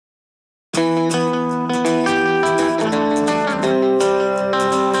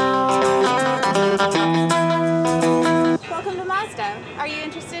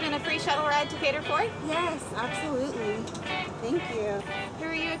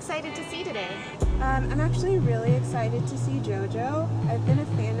excited to see today? I'm actually really excited to see JoJo. I've been a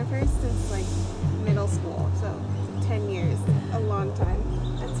fan of hers since like middle school, so 10 years, a long time.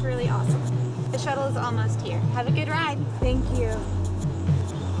 That's really awesome. The shuttle is almost here. Have a good ride. Thank you.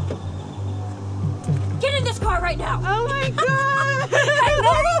 Get in this car right now! Oh my god!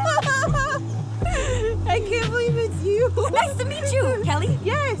 I can't believe it's you. Nice to meet you, Kelly.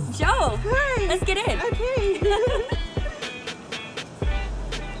 Yes. Joe. Hi. Let's get in. Okay.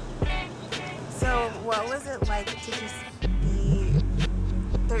 So, what was it like to just be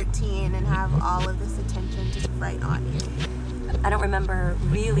 13 and have all of this attention just right on you? I don't remember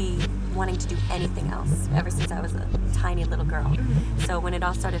really wanting to do anything else ever since I was a tiny little girl. So when it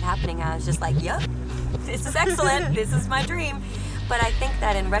all started happening, I was just like, yep, this is excellent. This is my dream. But I think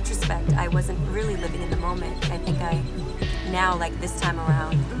that in retrospect, I wasn't really living in the moment. I think now, like this time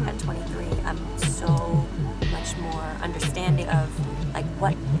around at 23, I'm so much more understanding of like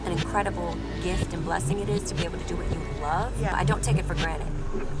what an incredible gift and blessing it is to be able to do what you love. Yeah. I don't take it for granted.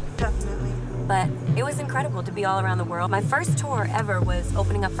 Definitely. But it was incredible to be all around the world. My first tour ever was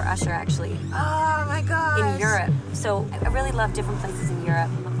opening up for Usher, actually. Oh my gosh. In Europe. So I really love different places in Europe.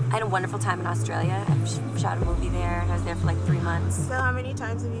 I had a wonderful time in Australia. I shot a movie there. I was there for like 3 months. So how many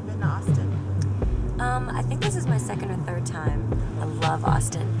times have you been to Austin? I think this is my second or third time. I love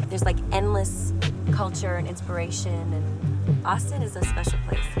Austin. There's like endless culture and inspiration, and Austin is a special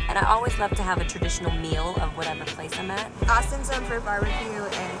place. And I always love to have a traditional meal of whatever place I'm at. Austin's known for barbecue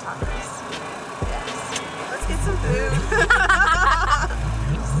and tacos. Yes. Let's get some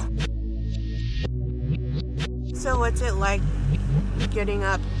food. So what's it like getting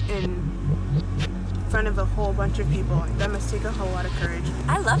up in front of a whole bunch of people? That must take a whole lot of courage.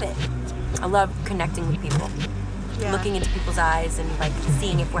 I love it. I love connecting with people. Yeah. Looking into people's eyes and like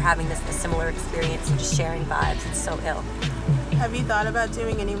seeing if we're having a similar experience and just sharing vibes. It's so ill. Have you thought about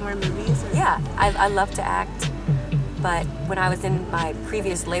doing any more movies? Or? Yeah, I love to act, but when I was in my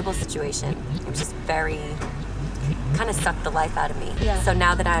previous label situation, it was just kind of sucked the life out of me. Yeah. So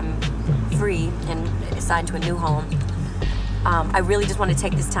now that I'm free and assigned to a new home, I really just want to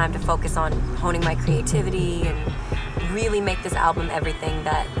take this time to focus on honing my creativity and really make this album everything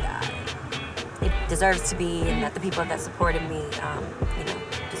that it deserves to be, and that the people that supported me,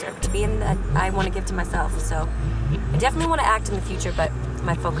 deserve to be, and that I want to give to myself. So I definitely want to act in the future, but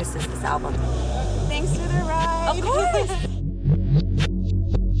my focus is this album. Thanks for the ride. Of course.